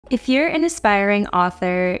If you're an aspiring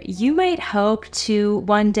author, you might hope to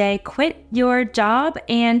one day quit your job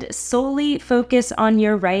and solely focus on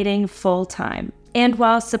your writing full-time. And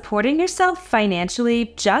while supporting yourself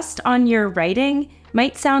financially just on your writing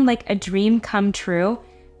might sound like a dream come true,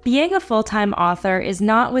 being a full-time author is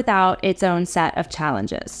not without its own set of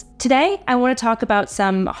challenges. Today, I want to talk about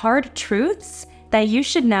some hard truths that you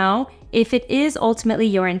should know if it is ultimately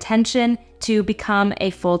your intention to become a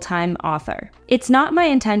full-time author. It's not my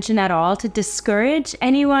intention at all to discourage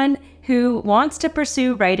anyone who wants to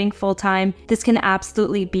pursue writing full-time. This can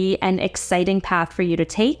absolutely be an exciting path for you to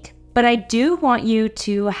take, but I do want you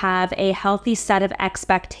to have a healthy set of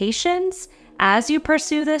expectations as you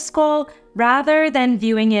pursue this goal, rather than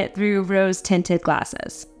viewing it through rose-tinted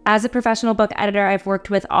glasses. As a professional book editor, I've worked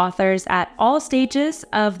with authors at all stages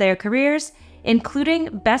of their careers,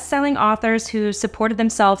 including best-selling authors who supported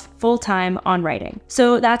themselves full-time on writing.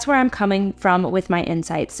 So that's where I'm coming from with my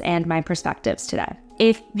insights and my perspectives today.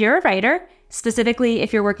 If you're a writer, specifically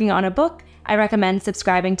if you're working on a book, I recommend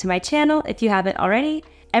subscribing to my channel if you haven't already.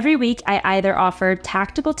 Every week, I either offer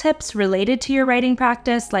tactical tips related to your writing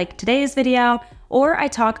practice, like today's video, or I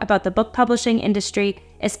talk about the book publishing industry,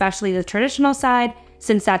 especially the traditional side,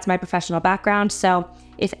 since that's my professional background. So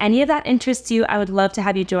if any of that interests you, I would love to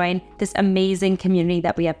have you join this amazing community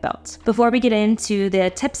that we have built. Before we get into the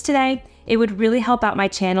tips today, it would really help out my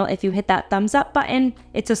channel if you hit that thumbs up button.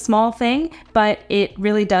 It's a small thing, but it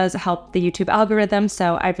really does help the YouTube algorithm,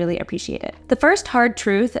 so I really appreciate it. The first hard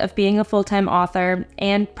truth of being a full-time author,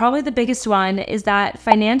 and probably the biggest one, is that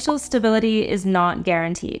financial stability is not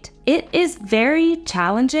guaranteed. It is very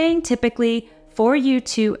challenging, typically, for you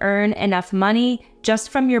to earn enough money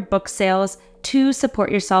just from your book sales to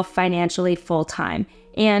support yourself financially full-time.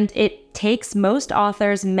 And it takes most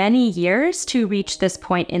authors many years to reach this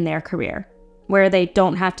point in their career, where they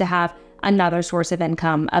don't have to have another source of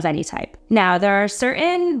income of any type. Now, there are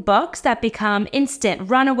certain books that become instant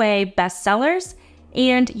runaway bestsellers,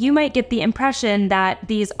 and you might get the impression that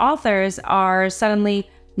these authors are suddenly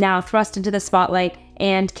now thrust into the spotlight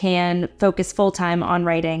and can focus full-time on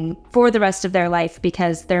writing for the rest of their life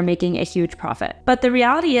because they're making a huge profit. But the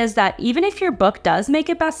reality is that even if your book does make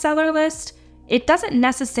a bestseller list, it doesn't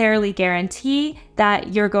necessarily guarantee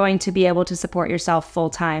that you're going to be able to support yourself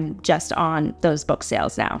full-time just on those book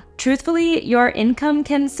sales now. Truthfully, your income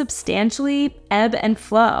can substantially ebb and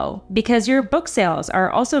flow because your book sales are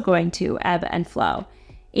also going to ebb and flow.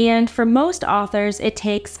 And for most authors, it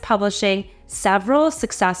takes publishing several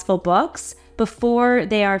successful books before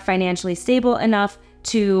they are financially stable enough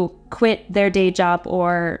to quit their day job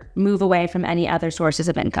or move away from any other sources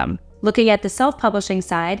of income. Looking at the self-publishing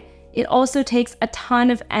side, it also takes a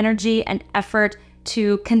ton of energy and effort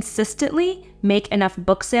to consistently make enough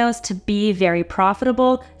book sales to be very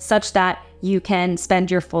profitable such that you can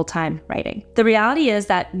spend your full-time writing. The reality is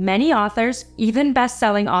that many authors, even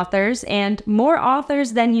best-selling authors, and more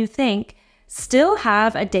authors than you think, still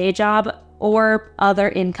have a day job or other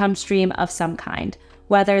income stream of some kind,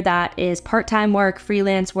 whether that is part-time work,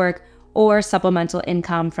 freelance work, or supplemental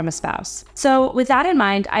income from a spouse. So with that in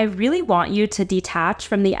mind, I really want you to detach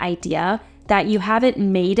from the idea that you haven't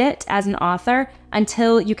made it as an author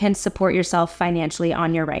until you can support yourself financially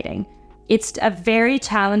on your writing. It's a very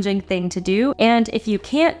challenging thing to do, and if you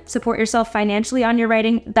can't support yourself financially on your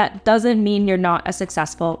writing, that doesn't mean you're not a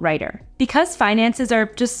successful writer. Because finances are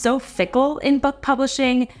just so fickle in book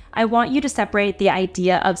publishing, I want you to separate the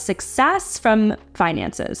idea of success from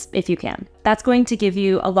finances, if you can. That's going to give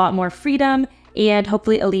you a lot more freedom and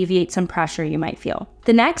hopefully alleviate some pressure you might feel.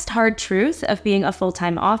 The next hard truth of being a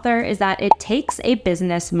full-time author is that it takes a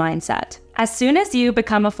business mindset. As soon as you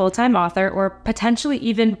become a full-time author, or potentially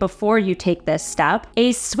even before you take this step,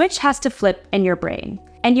 a switch has to flip in your brain.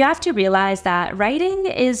 And you have to realize that writing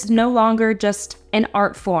is no longer just an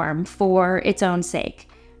art form for its own sake.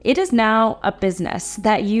 It is now a business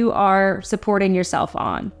that you are supporting yourself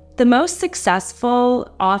on. The most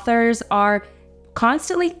successful authors are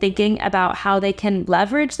constantly thinking about how they can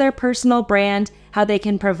leverage their personal brand, how they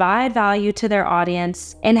can provide value to their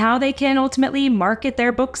audience, and how they can ultimately market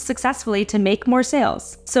their books successfully to make more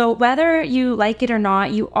sales. So whether you like it or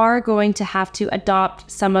not, you are going to have to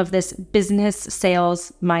adopt some of this business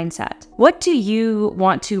sales mindset. What do you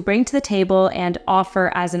want to bring to the table and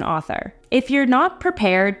offer as an author? If you're not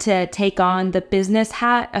prepared to take on the business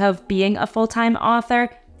hat of being a full-time author,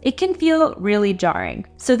 it can feel really jarring.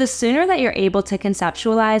 So the sooner that you're able to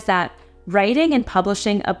conceptualize that writing and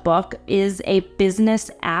publishing a book is a business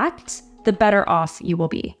act, the better off you will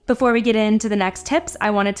be. Before we get into the next tips, I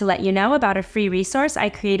wanted to let you know about a free resource I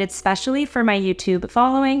created specially for my YouTube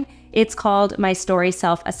following. It's called my Story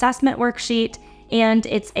Self-Assessment Worksheet, and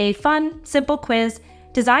it's a fun, simple quiz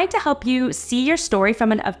designed to help you see your story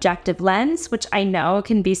from an objective lens, which I know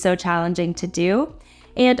can be so challenging to do,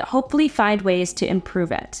 and hopefully find ways to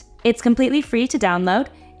improve it. It's completely free to download,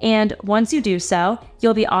 and once you do so,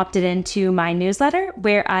 you'll be opted into my newsletter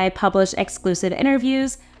where I publish exclusive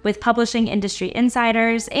interviews with publishing industry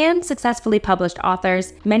insiders and successfully published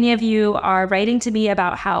authors. Many of you are writing to me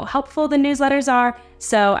about how helpful the newsletters are,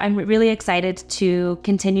 so I'm really excited to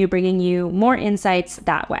continue bringing you more insights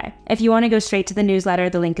that way. If you want to go straight to the newsletter,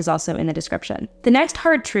 the link is also in the description. The next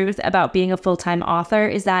hard truth about being a full-time author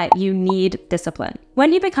is that you need discipline.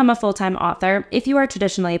 When you become a full-time author, if you are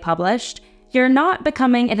traditionally published, you're not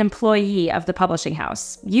becoming an employee of the publishing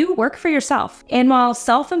house. You work for yourself. And while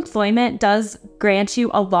self-employment does grant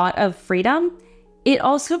you a lot of freedom, it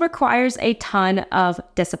also requires a ton of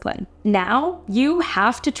discipline. Now, you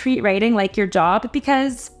have to treat writing like your job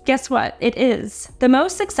because guess what? It is. The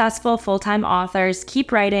most successful full-time authors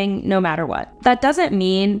keep writing no matter what. That doesn't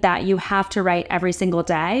mean that you have to write every single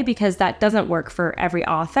day because that doesn't work for every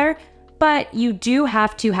author. But you do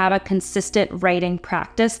have to have a consistent writing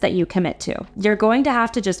practice that you commit to. You're going to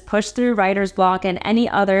have to just push through writer's block and any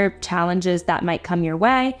other challenges that might come your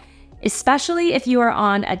way, especially if you are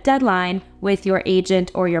on a deadline with your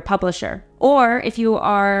agent or your publisher. Or if you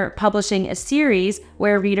are publishing a series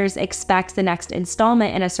where readers expect the next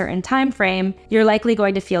installment in a certain time frame, you're likely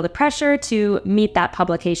going to feel the pressure to meet that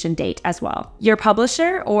publication date as well. Your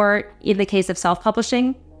publisher, or in the case of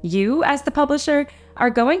self-publishing, you as the publisher, are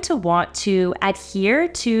going to want to adhere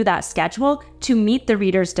to that schedule to meet the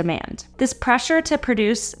reader's demand. This pressure to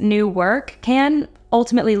produce new work can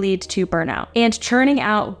ultimately lead to burnout, and churning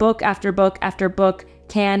out book after book after book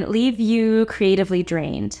can leave you creatively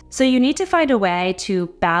drained. So you need to find a way to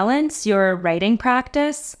balance your writing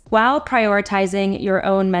practice while prioritizing your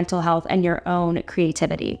own mental health and your own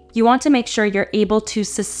creativity. You want to make sure you're able to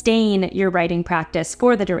sustain your writing practice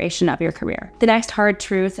for the duration of your career. The next hard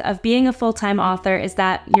truth of being a full-time author is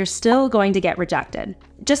that you're still going to get rejected.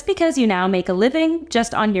 Just because you now make a living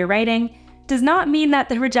just on your writing does not mean that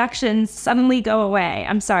the rejections suddenly go away,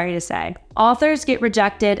 I'm sorry to say. Authors get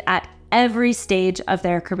rejected at every stage of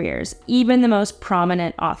their careers, even the most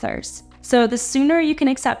prominent authors. So the sooner you can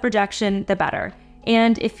accept rejection, the better.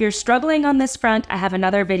 And if you're struggling on this front, I have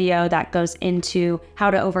another video that goes into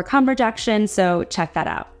how to overcome rejection, so check that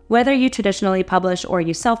out. Whether you traditionally publish or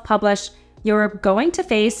you self-publish, you're going to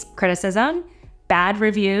face criticism, bad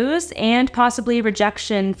reviews, and possibly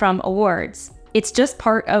rejection from awards. It's just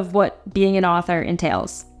part of what being an author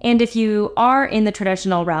entails. And if you are in the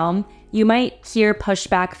traditional realm, you might hear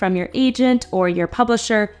pushback from your agent or your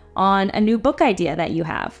publisher on a new book idea that you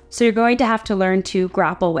have. So you're going to have to learn to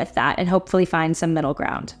grapple with that and hopefully find some middle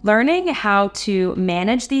ground. Learning how to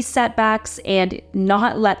manage these setbacks and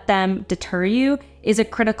not let them deter you is a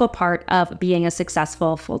critical part of being a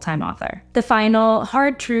successful full-time author. The final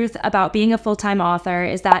hard truth about being a full-time author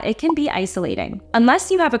is that it can be isolating.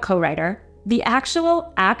 Unless you have a co-writer, the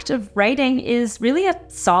actual act of writing is really a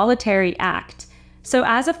solitary act. So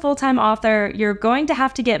as a full-time author, you're going to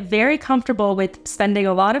have to get very comfortable with spending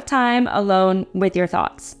a lot of time alone with your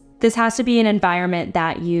thoughts. This has to be an environment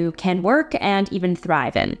that you can work and even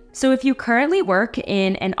thrive in. So if you currently work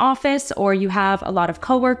in an office or you have a lot of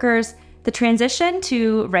coworkers, the transition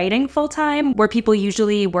to writing full-time, where people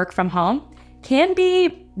usually work from home, can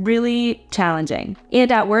be really challenging.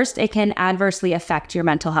 And at worst, it can adversely affect your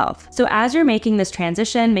mental health. So as you're making this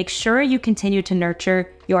transition, make sure you continue to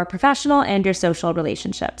nurture your professional and your social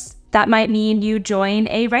relationships. That might mean you join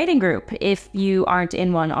a writing group if you aren't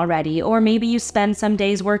in one already, or maybe you spend some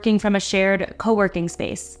days working from a shared co-working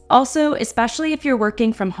space. Also, especially if you're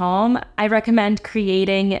working from home, I recommend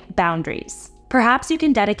creating boundaries. Perhaps you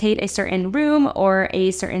can dedicate a certain room or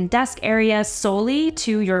a certain desk area solely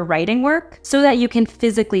to your writing work so that you can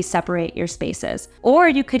physically separate your spaces. Or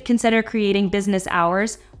you could consider creating business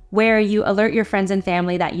hours where you alert your friends and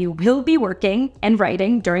family that you will be working and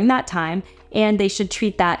writing during that time, and they should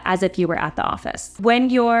treat that as if you were at the office. When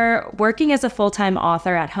you're working as a full-time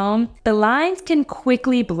author at home, the lines can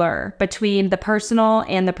quickly blur between the personal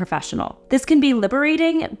and the professional. This can be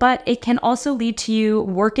liberating, but it can also lead to you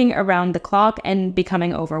working around the clock and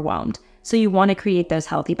becoming overwhelmed. So you want to create those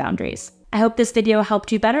healthy boundaries. I hope this video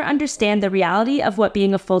helped you better understand the reality of what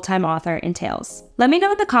being a full-time author entails. Let me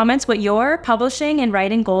know in the comments what your publishing and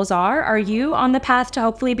writing goals are. Are you on the path to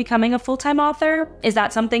hopefully becoming a full-time author? Is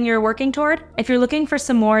that something you're working toward? If you're looking for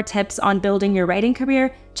some more tips on building your writing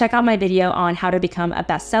career, check out my video on how to become a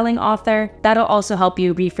best-selling author. That'll also help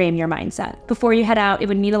you reframe your mindset. Before you head out, it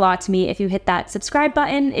would mean a lot to me if you hit that subscribe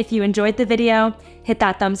button if you enjoyed the video, hit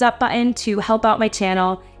that thumbs up button to help out my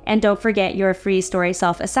channel, And don't forget your free story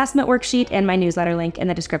self-assessment worksheet and my newsletter link in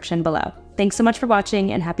the description below. Thanks so much for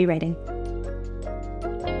watching and happy writing.